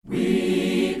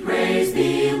Praise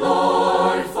thee,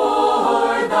 Lord,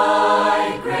 for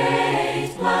thy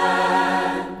great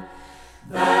plan,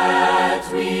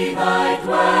 that we thy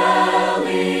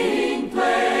dwelling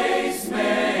place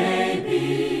may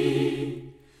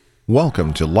be.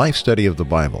 Welcome to Life Study of the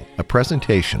Bible, a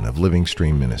presentation of Living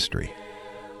Stream Ministry.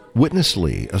 Witness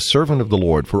Lee, a servant of the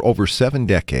Lord for over 7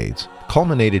 decades,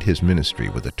 culminated his ministry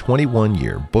with a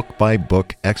 21-year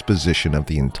book-by-book exposition of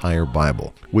the entire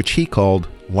Bible, which he called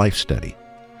Life Study.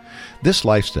 This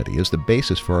Life Study is the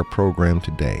basis for our program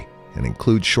today and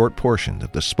includes short portions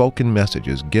of the spoken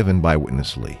messages given by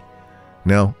Witness Lee.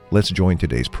 Now, let's join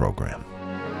today's program.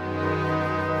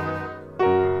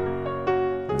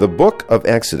 The book of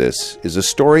Exodus is a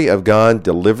story of God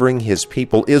delivering his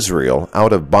people Israel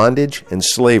out of bondage and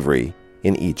slavery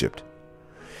in Egypt.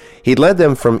 He led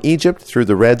them from Egypt through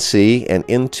the Red Sea and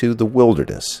into the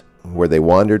wilderness, where they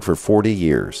wandered for 40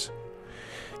 years.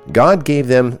 God gave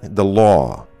them the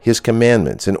law, his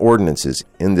commandments and ordinances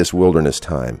in this wilderness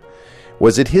time.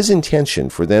 Was it his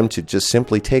intention for them to just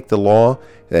simply take the law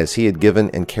as he had given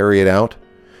and carry it out?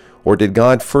 Or did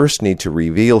God first need to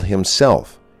reveal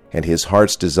himself and his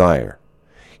heart's desire?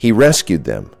 He rescued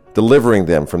them, delivering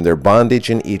them from their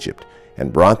bondage in Egypt,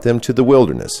 and brought them to the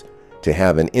wilderness to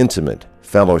have an intimate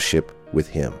fellowship with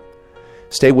him.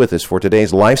 Stay with us for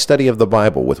today's Life Study of the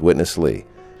Bible with Witness Lee.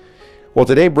 Well,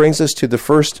 today brings us to the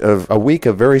first of a week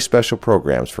of very special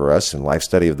programs for us in Life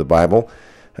Study of the Bible.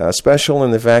 Special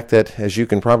in the fact that, as you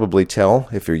can probably tell,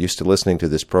 if you're used to listening to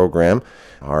this program,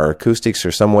 our acoustics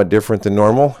are somewhat different than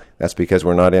normal. That's because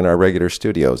we're not in our regular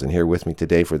studios. And here with me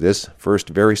today for this first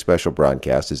very special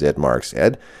broadcast is Ed Marks.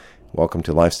 Ed, welcome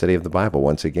to Life Study of the Bible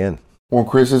once again. Well,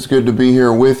 Chris, it's good to be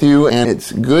here with you, and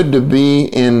it's good to be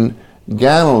in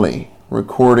Galilee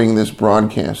recording this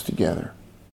broadcast together.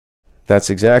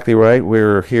 That's exactly right.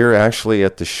 We're here actually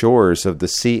at the shores of the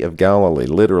Sea of Galilee,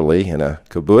 literally in a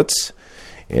kibbutz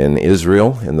in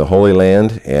Israel, in the Holy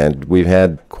Land, and we've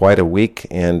had quite a week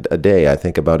and a day. I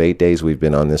think about 8 days we've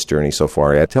been on this journey so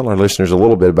far. Ed, tell our listeners a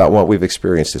little bit about what we've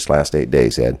experienced this last 8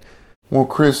 days, Ed. Well,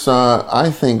 Chris,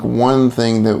 I think one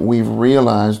thing that we've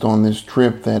realized on this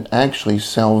trip, that actually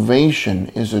salvation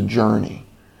is a journey.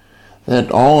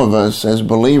 That all of us as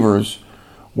believers,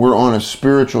 we're on a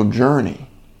spiritual journey.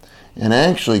 And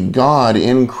actually God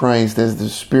in Christ as the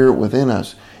Spirit within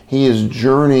us, he is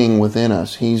journeying within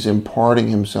us. He's imparting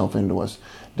himself into us,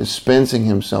 dispensing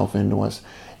himself into us,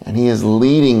 and he is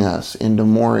leading us into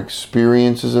more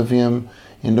experiences of him,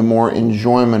 into more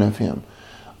enjoyment of him.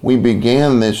 We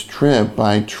began this trip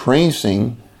by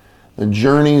tracing the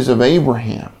journeys of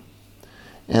Abraham.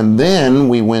 And then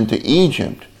we went to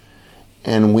Egypt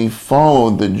and we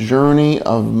followed the journey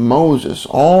of Moses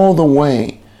all the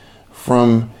way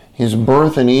from his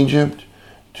birth in Egypt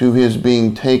to his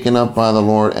being taken up by the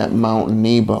Lord at Mount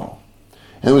Nebo.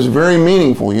 And it was very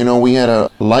meaningful. You know, we had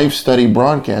a life study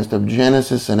broadcast of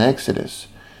Genesis and Exodus,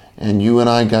 and you and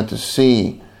I got to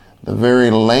see the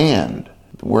very land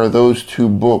where those two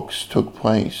books took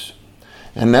place.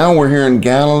 And now we're here in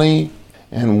Galilee,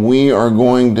 and we are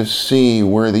going to see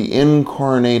where the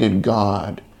incarnated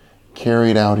God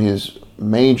carried out his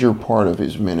major part of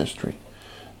his ministry.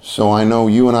 So I know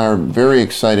you and I are very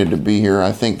excited to be here.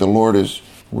 I think the Lord is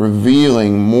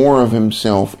revealing more of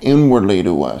himself inwardly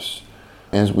to us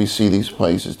as we see these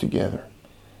places together.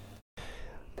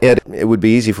 Ed, it would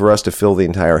be easy for us to fill the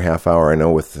entire half hour, I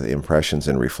know, with the impressions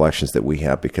and reflections that we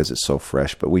have because it's so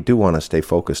fresh, but we do want to stay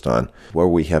focused on where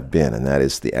we have been, and that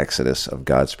is the exodus of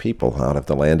God's people out of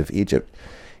the land of Egypt.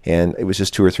 And it was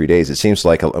just 2 or 3 days. It seems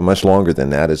like a much longer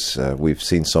than that, as we've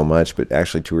seen so much, but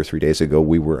actually 2 or 3 days ago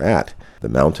we were at the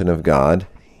mountain of God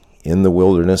in the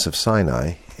wilderness of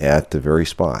Sinai, at the very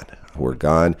spot where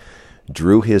God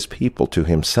drew his people to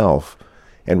himself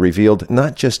and revealed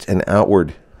not just an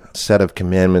outward set of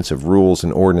commandments, of rules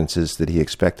and ordinances that he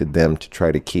expected them to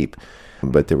try to keep,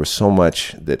 but there was so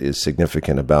much that is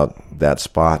significant about that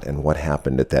spot and what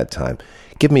happened at that time.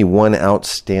 Give me one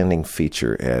outstanding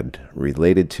feature, Ed,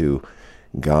 related to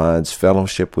God's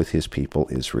fellowship with his people,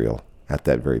 Israel, at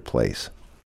that very place.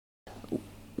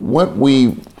 What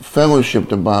we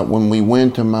fellowshipped about when we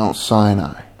went to Mount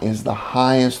Sinai is the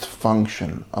highest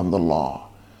function of the law.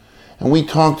 And we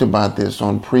talked about this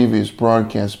on previous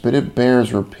broadcasts, but it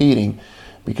bears repeating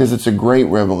because it's a great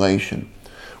revelation.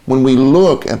 When we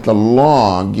look at the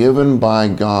law given by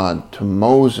God to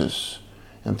Moses,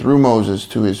 and through Moses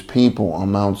to his people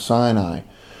on Mount Sinai,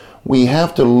 we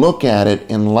have to look at it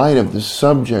in light of the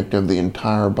subject of the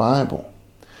entire Bible.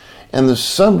 And the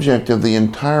subject of the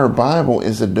entire Bible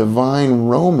is a divine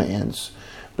romance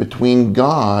between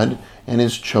God and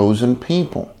his chosen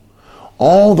people.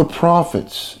 All the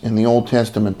prophets in the Old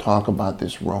Testament talk about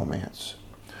this romance.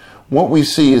 What we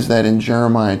see is that in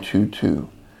Jeremiah 2:2,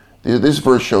 this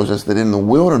verse shows us that in the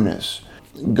wilderness,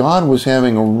 God was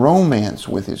having a romance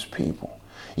with his people.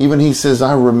 Even he says,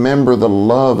 I remember the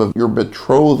love of your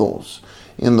betrothals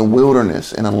in the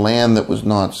wilderness in a land that was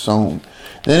not sown.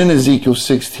 Then in Ezekiel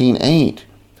 16:8,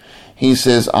 he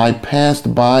says, I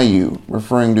passed by you,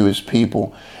 referring to his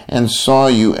people, and saw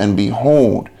you, and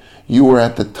behold, you were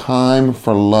at the time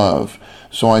for love.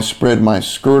 So I spread my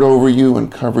skirt over you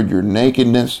and covered your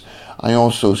nakedness. I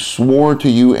also swore to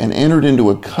you and entered into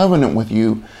a covenant with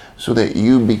you so that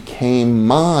you became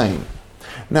mine.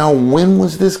 Now, when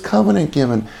was this covenant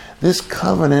given? This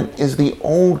covenant is the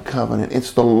old covenant.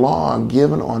 It's the law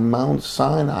given on Mount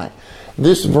Sinai.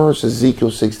 This verse,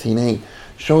 Ezekiel 16:8,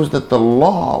 shows that the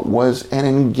law was an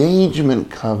engagement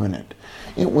covenant.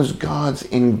 It was God's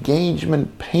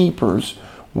engagement papers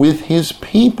with his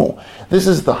people. This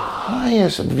is the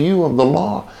highest view of the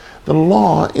law. The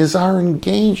law is our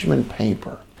engagement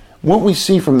paper. What we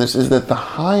see from this is that the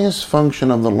highest function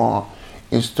of the law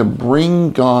is to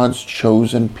bring God's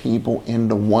chosen people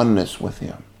into oneness with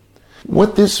him.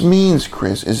 What this means,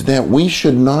 Chris, is that we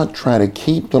should not try to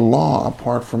keep the law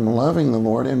apart from loving the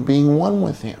Lord and being one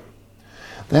with him.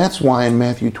 That's why in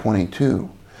Matthew 22,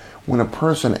 when a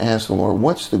person asks the Lord,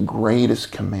 what's the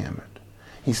greatest commandment?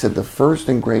 He said the first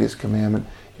and greatest commandment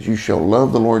is you shall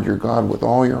love the Lord your God with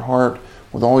all your heart,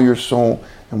 with all your soul,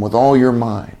 and with all your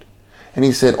mind. And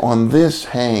he said, on this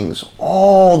hangs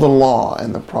all the law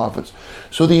and the prophets.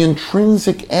 So the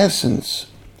intrinsic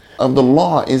essence of the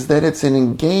law is that it's an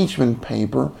engagement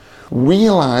paper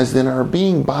realized in our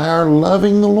being by our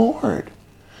loving the Lord.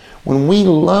 When we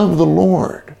love the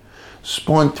Lord,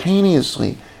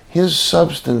 spontaneously, his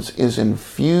substance is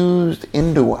infused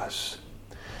into us,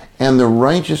 and the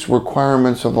righteous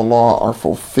requirements of the law are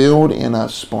fulfilled in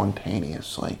us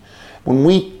spontaneously. When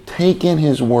we take in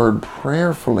his word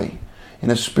prayerfully, in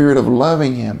a spirit of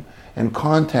loving him and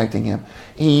contacting him,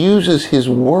 he uses his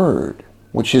word,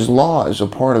 which his law is a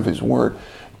part of his word,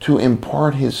 to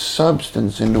impart his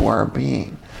substance into our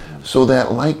being. So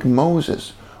that, like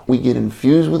Moses, we get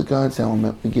infused with God's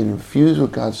element, we get infused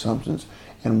with God's substance,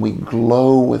 and we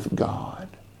glow with God.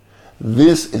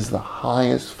 This is the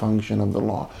highest function of the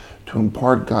law, to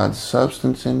impart God's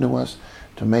substance into us,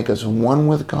 to make us one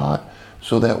with God,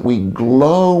 so that we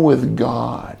glow with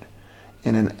God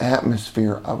in an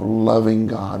atmosphere of loving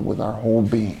God with our whole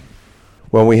being.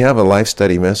 Well, we have a life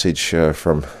study message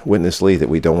from Witness Lee that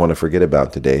we don't want to forget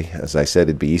about today. As I said,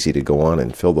 it'd be easy to go on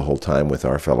and fill the whole time with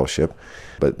our fellowship,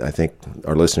 but I think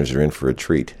our listeners are in for a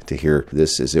treat to hear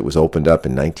this as it was opened up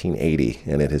in 1980,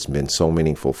 and it has been so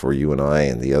meaningful for you and I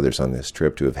and the others on this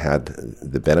trip to have had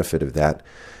the benefit of that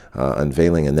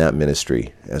unveiling in that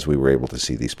ministry as we were able to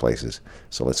see these places.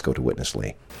 So let's go to Witness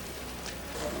Lee.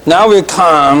 Now we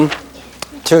come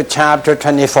to chapter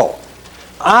 24.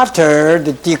 After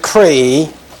the decree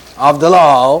of the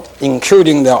law,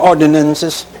 including the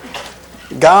ordinances,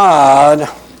 God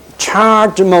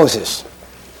charged Moses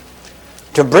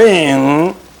to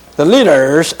bring the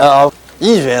leaders of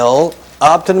Israel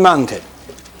up to the mountain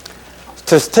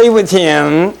to stay with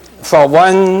him for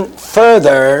one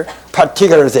further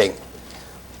particular thing.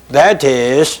 That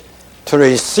is to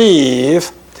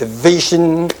receive the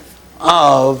vision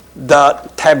of the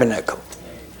tabernacle,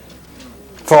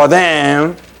 for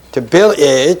them to build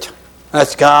it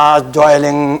as God's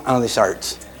dwelling on this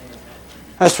earth.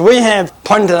 As we have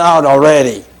pointed out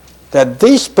already, that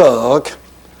this book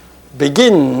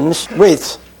begins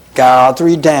with God's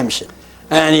redemption,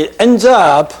 and it ends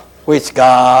up with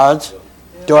God's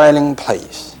dwelling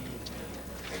place.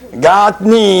 God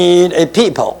needs a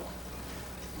people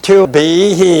to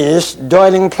be his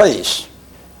dwelling place,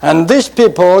 and this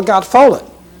people got fallen.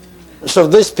 So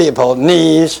this people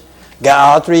needs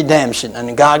God's redemption,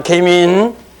 and God came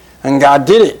in and God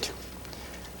did it.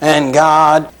 And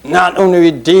God not only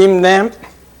redeemed them,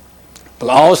 but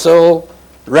also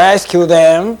rescued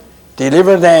them,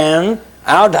 delivered them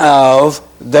out of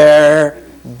their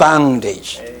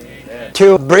bondage. Amen.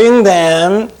 To bring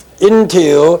them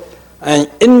into an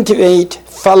intimate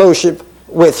fellowship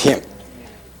with him.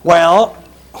 Well,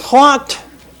 what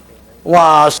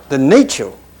was the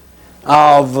nature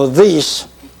of this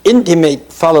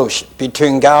intimate fellowship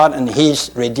between God and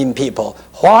his redeemed people?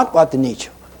 What was the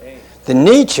nature? The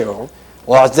nature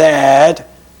was that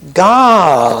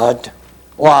God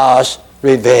was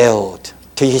revealed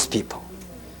to his people.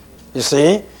 You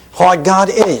see, what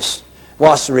God is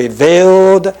was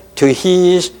revealed to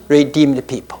his redeemed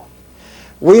people.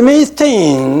 We may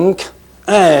think,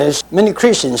 as many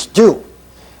Christians do,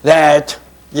 that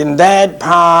In that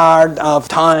part of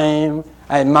time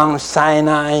at Mount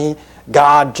Sinai,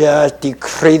 God just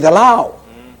decreed the law.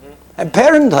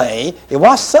 Apparently, it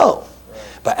was so,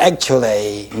 but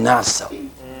actually not so.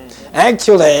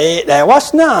 Actually, there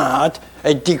was not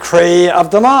a decree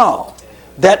of the law.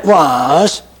 That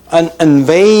was an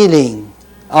unveiling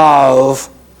of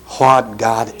what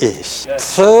God is.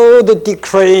 Through the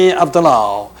decree of the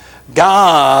law,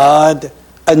 God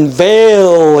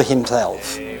unveiled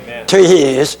himself to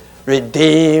his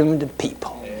redeemed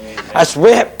people. As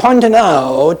we have pointed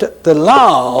out, the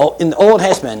law in the Old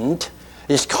Testament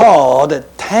is called the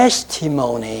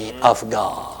testimony of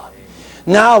God.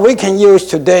 Now we can use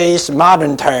today's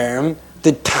modern term.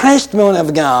 The testimony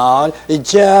of God is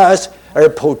just a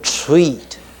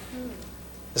portrait.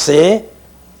 See?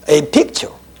 A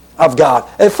picture of God,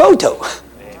 a photo.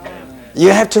 You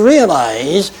have to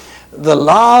realize the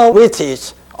law with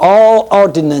its all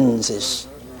ordinances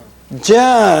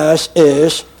just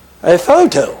is a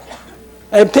photo,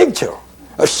 a picture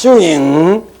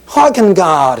showing what can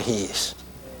God is.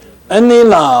 Any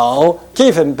law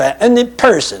given by any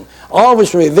person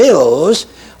always reveals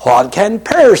what kind of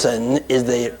person is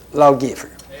the lawgiver.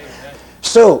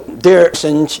 So, dear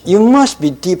saints, you must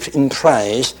be deeply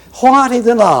impressed. What is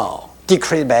the law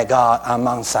decreed by God on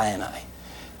Mount Sinai?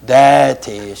 That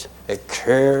is a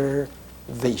clear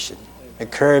vision, a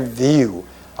clear view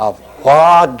of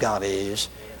what God is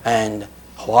and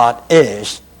what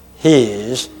is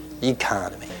his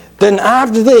economy. Then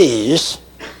after this,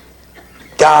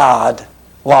 God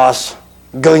was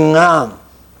going on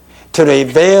to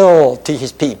reveal to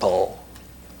his people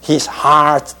his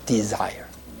heart's desire.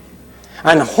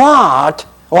 And what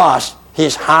was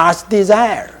his heart's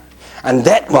desire? And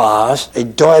that was a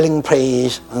dwelling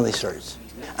place on this earth.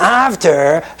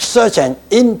 After such an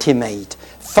intimate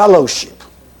fellowship,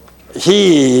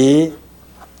 he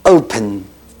opened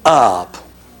up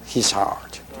his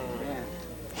heart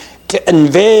to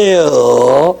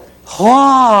unveil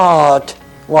what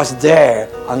was there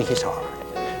on his heart.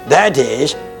 That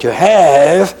is, to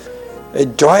have a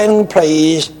dwelling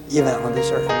place even on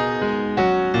this earth.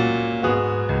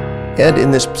 And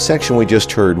in this section we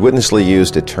just heard, Witness Lee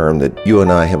used a term that you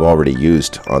and I have already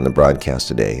used on the broadcast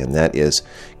today, and that is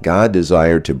God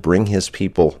desired to bring his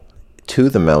people to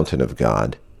the mountain of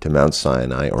God, to Mount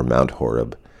Sinai or Mount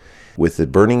Horeb, with the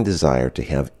burning desire to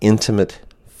have intimate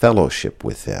fellowship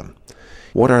with them.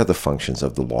 What are the functions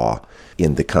of the law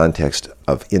in the context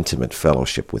of intimate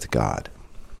fellowship with God?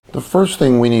 The first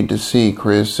thing we need to see,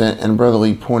 Chris, and Brother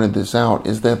Lee pointed this out,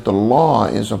 is that the law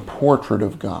is a portrait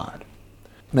of God.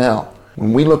 Now,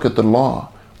 when we look at the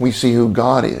law, we see who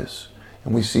God is,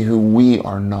 and we see who we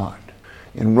are not.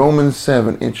 In Romans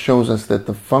 7, it shows us that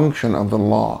the function of the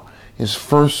law is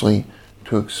firstly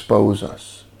to expose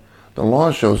us. The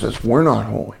law shows us we're not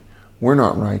holy, we're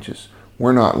not righteous,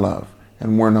 we're not love,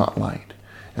 and we're not light.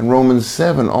 And Romans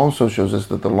 7 also shows us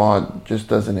that the law just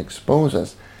doesn't expose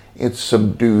us, it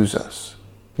subdues us.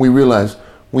 We realize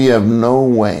we have no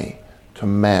way to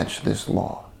match this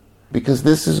law because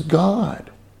this is God.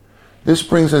 This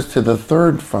brings us to the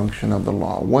third function of the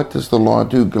law. What does the law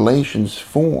do? Galatians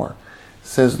 4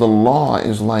 says the law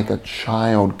is like a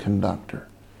child conductor.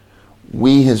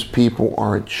 We, his people,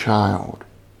 are a child.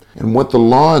 And what the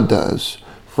law does,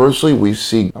 firstly, we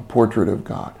see a portrait of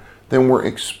God. Then we're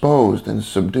exposed and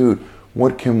subdued.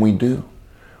 What can we do?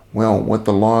 Well, what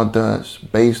the law does,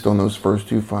 based on those first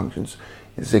two functions,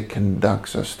 is it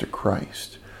conducts us to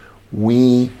Christ.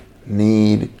 We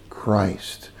need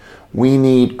Christ. We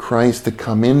need Christ to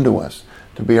come into us,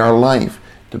 to be our life,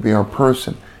 to be our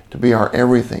person, to be our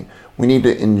everything. We need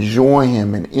to enjoy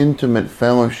him in intimate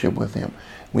fellowship with him.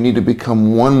 We need to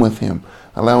become one with him,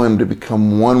 allow him to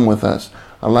become one with us,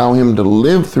 allow him to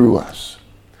live through us.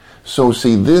 So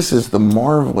see, this is the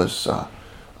marvelous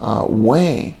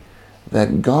way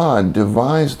that God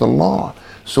devised the law.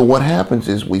 So what happens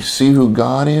is we see who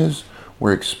God is,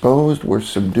 we're exposed, we're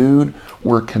subdued,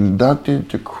 we're conducted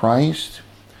to Christ,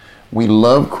 we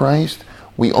love Christ,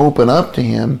 we open up to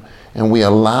him, and we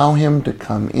allow him to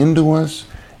come into us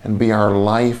and be our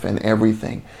life and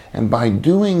everything. And by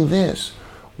doing this,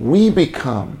 we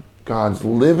become God's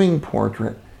living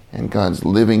portrait and God's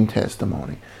living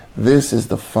testimony. This is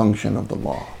the function of the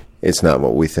law. It's not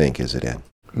what we think, is it, Ed?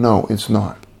 No, it's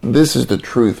not. This is the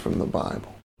truth from the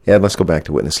Bible. Ed, let's go back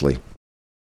to Witness Lee.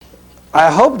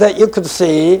 I hope that you could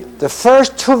see the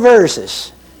first two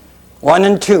verses, 1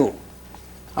 and 2,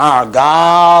 are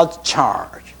God's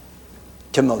charge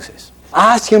to Moses.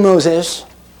 Asking Moses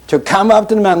to come up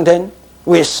to the mountain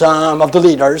with some of the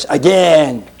leaders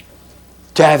again,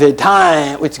 to have a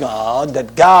time with God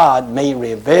that God may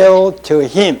reveal to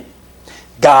him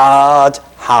God's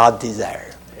heart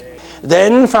desire.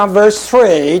 Then from verse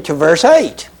 3 to verse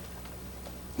 8,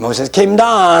 Moses came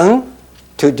down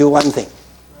to do one thing,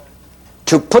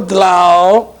 to put the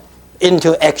law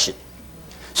into action.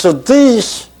 So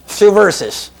these few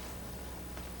verses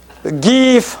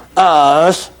give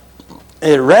us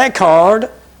a record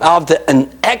of the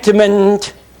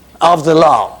enactment of the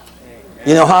law.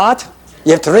 You know what?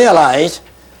 You have to realize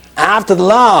after the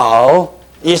law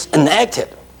is enacted,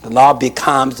 the law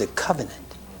becomes a covenant.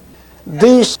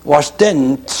 This was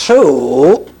done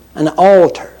through an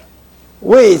altar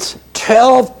with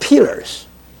 12 pillars,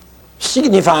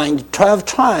 signifying the 12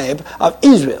 tribes of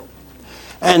Israel,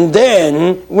 and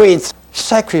then with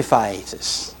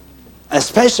sacrifices,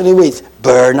 especially with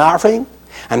burnt offering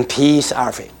and peace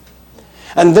offering,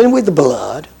 and then with the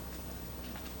blood.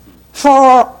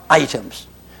 4 items: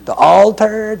 the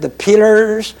altar, the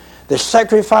pillars, the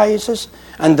sacrifices,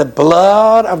 and the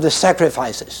blood of the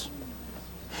sacrifices.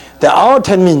 The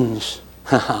altar means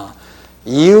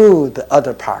you, the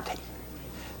other party,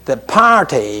 the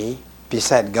party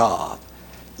beside God,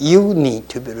 you need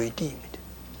to be redeemed.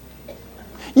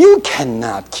 You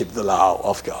cannot keep the law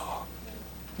of God.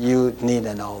 You need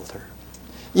an altar.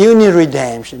 You need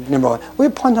redemption. Number one, we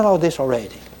pointed out this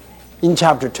already in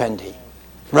chapter 20,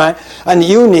 right? And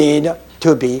you need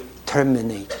to be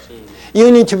terminated. You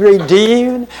need to be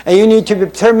redeemed, and you need to be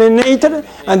terminated,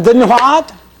 and then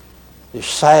what? The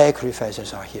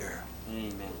sacrifices are here.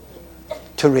 Amen.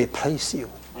 To replace you.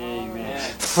 Amen.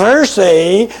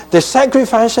 Firstly, the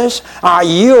sacrifices are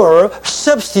your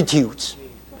substitutes.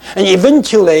 And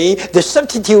eventually, the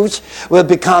substitutes will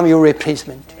become your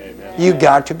replacement. Amen. You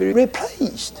got to be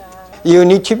replaced. You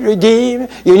need to be redeemed,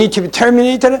 you need to be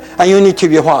terminated, and you need to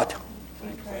be what?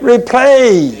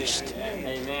 Replaced.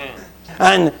 Amen.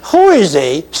 And who is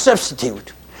a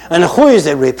substitute? And who is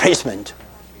a replacement?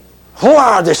 Who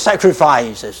are the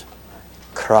sacrifices?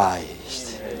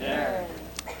 Christ. Amen.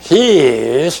 He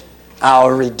is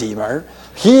our Redeemer.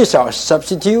 He is our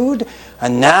substitute.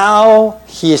 And now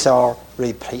He is our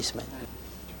replacement.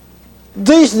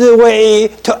 This is the way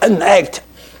to enact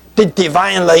the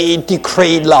divinely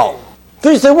decreed law.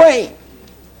 This is the way.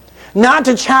 Not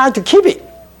to try to keep it.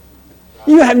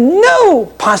 You have no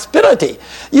possibility.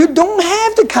 You don't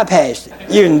have the capacity.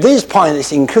 Even this point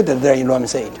is included there in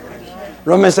Romans 8.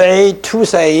 Romans 8:2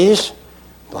 says,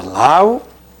 the law,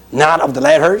 not of the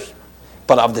letters,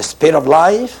 but of the Spirit of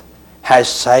life, has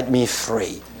set me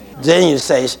free. Then it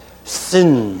says,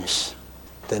 since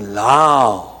the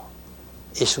law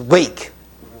is weak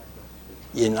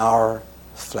in our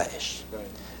flesh,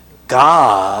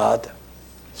 God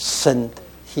sent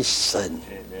His Son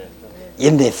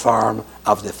in the form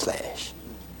of the flesh.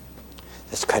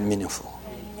 That's quite meaningful.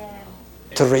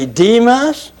 To redeem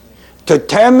us, to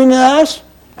terminate us,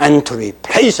 and to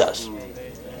replace us.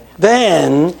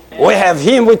 Then we have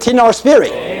Him within our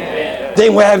spirit.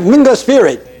 Then we have mingled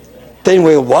spirit. Then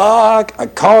we walk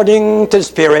according to the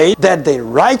Spirit, that the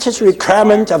righteous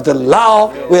requirement of the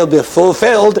law will be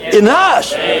fulfilled in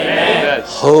us. Amen.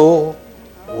 Who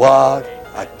walk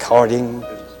according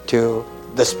to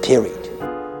the Spirit.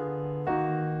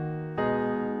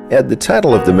 Ed, the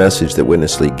title of the message that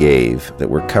Witness Lee gave that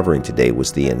we're covering today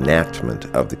was the enactment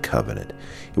of the covenant.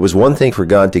 It was one thing for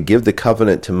God to give the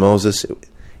covenant to Moses,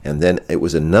 and then it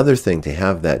was another thing to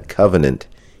have that covenant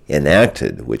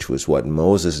enacted, which was what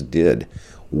Moses did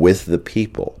with the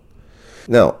people.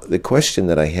 Now, the question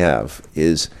that I have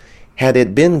is, had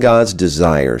it been God's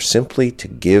desire simply to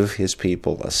give His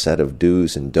people a set of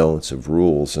do's and don'ts, of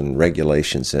rules and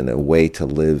regulations, and a way to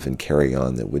live and carry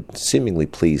on that would seemingly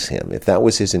please Him, if that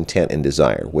was His intent and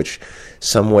desire, which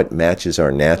somewhat matches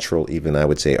our natural, even I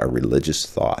would say our religious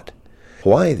thought,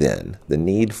 why then the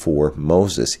need for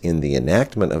Moses in the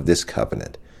enactment of this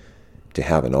covenant to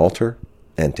have an altar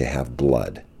and to have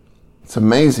blood? It's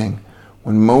amazing.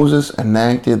 When Moses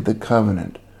enacted the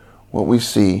covenant, what we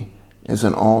see is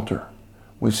an altar.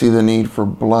 We see the need for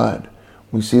blood.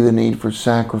 We see the need for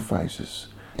sacrifices.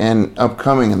 And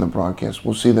upcoming in the broadcast,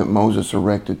 we'll see that Moses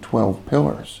erected 12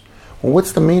 pillars. Well,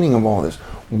 what's the meaning of all this?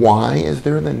 Why is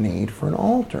there the need for an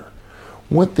altar?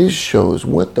 What this shows,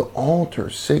 what the altar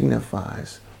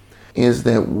signifies, is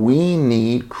that we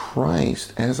need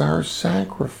Christ as our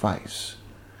sacrifice.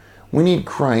 We need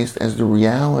Christ as the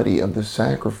reality of the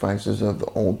sacrifices of the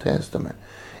Old Testament.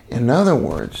 In other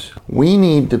words, we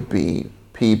need to be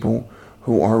people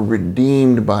who are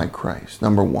redeemed by Christ,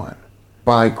 number one,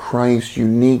 by Christ's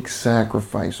unique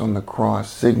sacrifice on the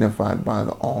cross signified by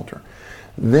the altar.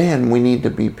 Then we need to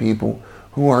be people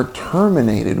who are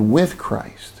terminated with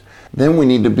Christ. Then we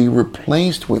need to be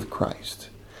replaced with Christ.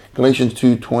 Galatians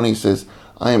 2:20 says,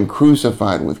 I am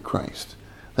crucified with Christ.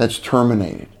 That's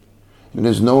terminated. It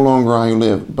is no longer I who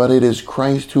live, but it is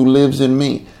Christ who lives in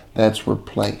me. That's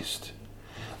replaced.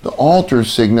 The altar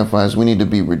signifies we need to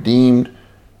be redeemed,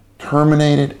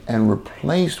 terminated, and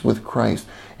replaced with Christ.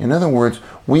 In other words,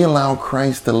 we allow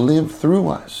Christ to live through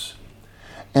us.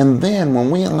 And then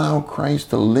when we allow Christ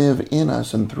to live in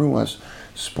us and through us,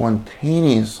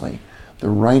 spontaneously, the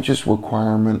righteous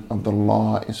requirement of the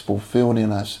law is fulfilled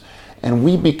in us. And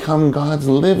we become God's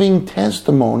living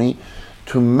testimony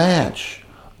to match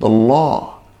the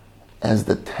law as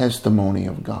the testimony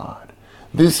of God.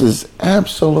 This is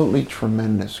absolutely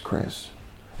tremendous, Chris.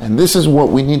 And this is what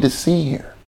we need to see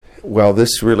here. Well,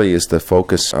 this really is the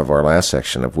focus of our last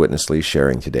section of Witness Lee's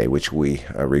sharing today, which we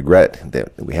regret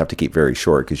that we have to keep very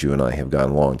short because you and I have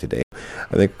gone long today.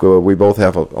 I think we both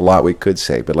have a lot we could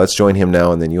say, but let's join him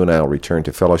now, and then you and I will return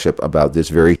to fellowship about this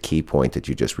very key point that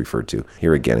you just referred to.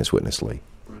 Here again is Witness Lee.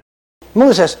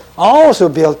 Moses also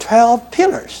built 12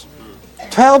 pillars.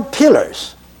 12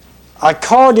 pillars,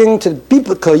 according to the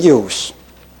biblical use.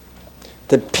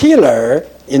 The pillar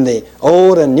in the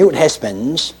Old and New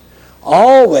Testaments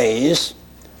always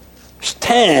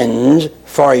stands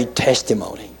for a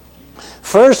testimony.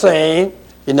 Firstly,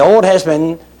 in the Old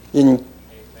Testament, in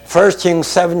 1 Kings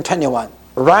 7:21,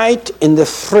 right in the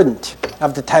front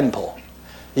of the temple,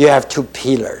 you have 2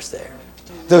 pillars there.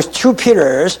 Those 2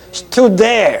 pillars stood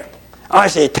there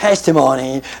as a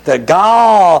testimony that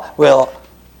God will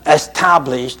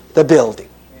establish the building,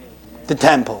 the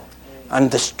temple, and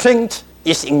the strength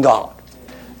is in God.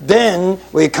 Then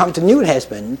we come to New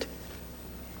Testament.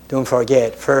 Don't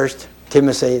forget 1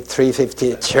 Timothy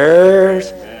 3:15. Church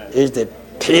is the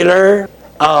pillar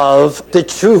of the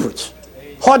truth.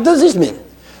 What does this mean?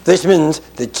 This means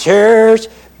the church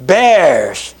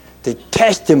bears the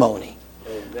testimony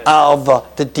of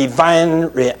the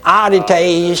divine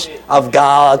realities of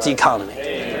God's economy.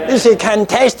 It's a kind of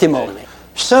testimony.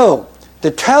 So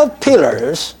the 12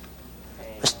 pillars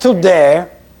stood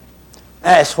there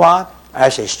as what?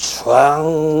 As a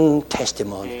strong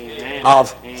testimony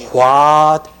of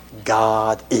what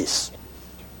God is.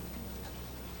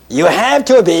 You have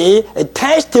to be a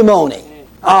testimony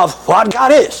of what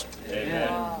God is.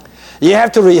 You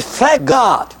have to reflect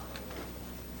God,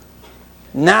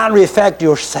 not reflect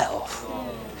yourself,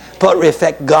 but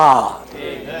reflect God.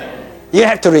 You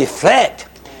have to reflect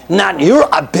not your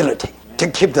ability to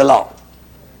keep the law,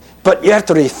 but you have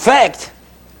to reflect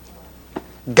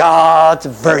God's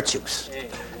virtues,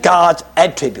 God's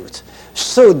attributes.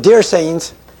 So, dear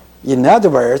saints, in other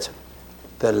words,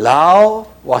 the law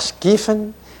was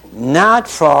given not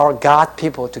for God's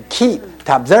people to keep,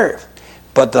 to observe,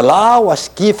 but the law was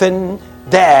given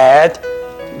that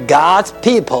God's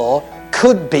people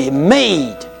could be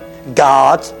made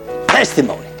God's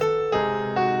testimony.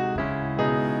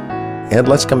 And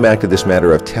let's come back to this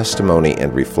matter of testimony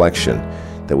and reflection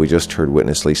that we just heard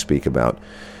Witness Lee speak about.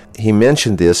 He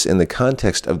mentioned this in the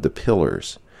context of the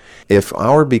pillars. If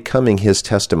our becoming his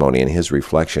testimony and his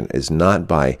reflection is not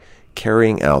by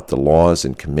carrying out the laws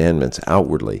and commandments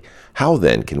outwardly, how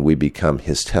then can we become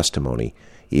his testimony,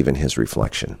 even his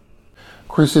reflection?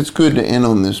 Chris, it's good to end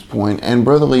on this point, and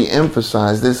Brother Lee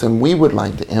emphasized this, and we would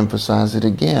like to emphasize it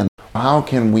again. How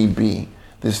can we be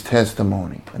this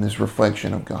testimony and this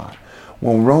reflection of God?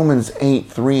 Well, Romans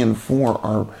 8:3 and 4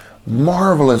 are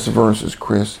marvelous verses,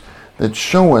 Chris, that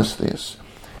show us this.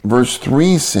 Verse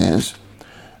 3 says,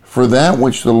 "For that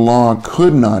which the law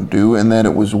could not do, and that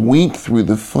it was weak through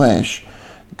the flesh,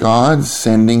 God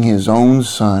sending his own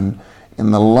Son in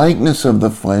the likeness of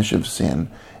the flesh of sin,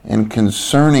 and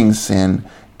concerning sin,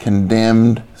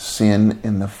 condemned sin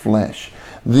in the flesh."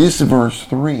 This verse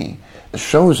 3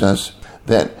 shows us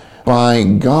that by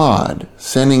God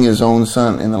sending his own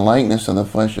Son in the likeness of the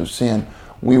flesh of sin,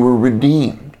 we were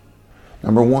redeemed.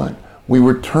 Number 1, we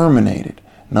were terminated.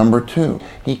 Number 2,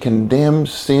 he condemned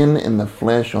sin in the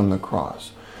flesh on the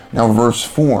cross. Now verse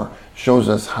 4 shows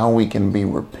us how we can be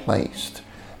replaced.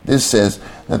 This says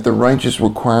that the righteous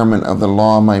requirement of the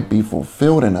law might be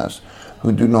fulfilled in us,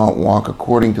 who do not walk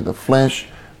according to the flesh,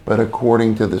 but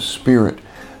according to the Spirit.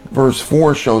 Verse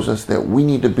 4 shows us that we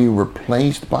need to be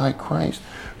replaced by Christ.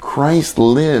 Christ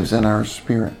lives in our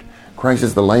spirit. Christ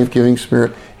is the life-giving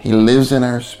Spirit. He lives in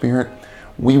our spirit.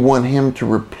 We want him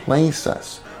to replace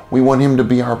us. We want him to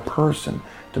be our person,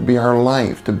 to be our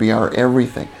life, to be our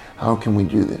everything. How can we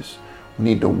do this? We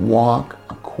need to walk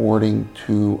according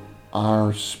to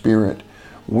our spirit,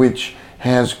 which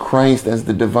has Christ as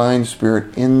the divine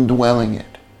Spirit indwelling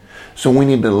it. So we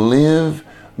need to live,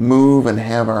 move, and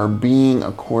have our being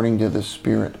according to the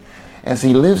Spirit. As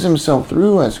he lives himself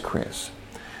through us, Chris,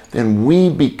 then we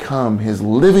become his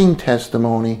living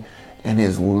testimony and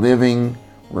his living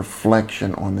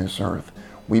reflection on this earth.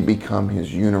 We become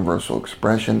his universal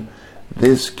expression.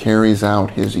 This carries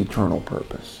out his eternal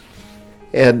purpose.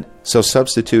 And so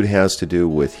substitute has to do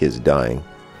with his dying.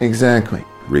 Exactly.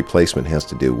 Replacement has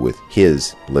to do with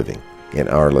his living and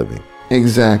our living.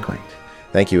 Exactly.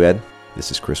 Thank you, Ed.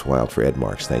 This is Chris Wilde for Ed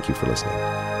Marks. Thank you for listening.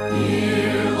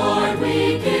 Dear Lord,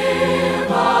 we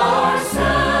give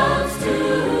ourselves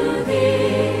to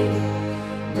Thee.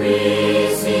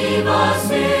 Receive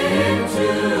us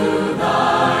into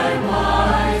Thy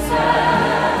wise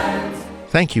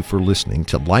hands. Thank you for listening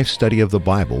to Life Study of the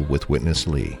Bible with Witness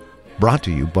Lee, brought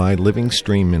to you by Living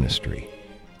Stream Ministry.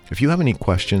 If you have any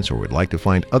questions or would like to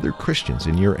find other Christians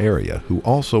in your area who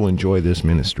also enjoy this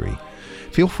ministry,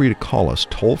 feel free to call us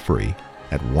toll-free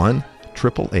at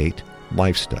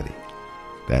 1-888-LIFE-STUDY.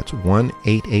 That's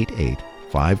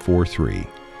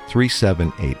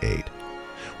 1-888-543-3788.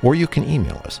 Or you can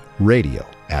email us,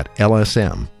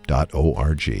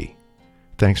 radio@lsm.org.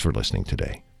 Thanks for listening today.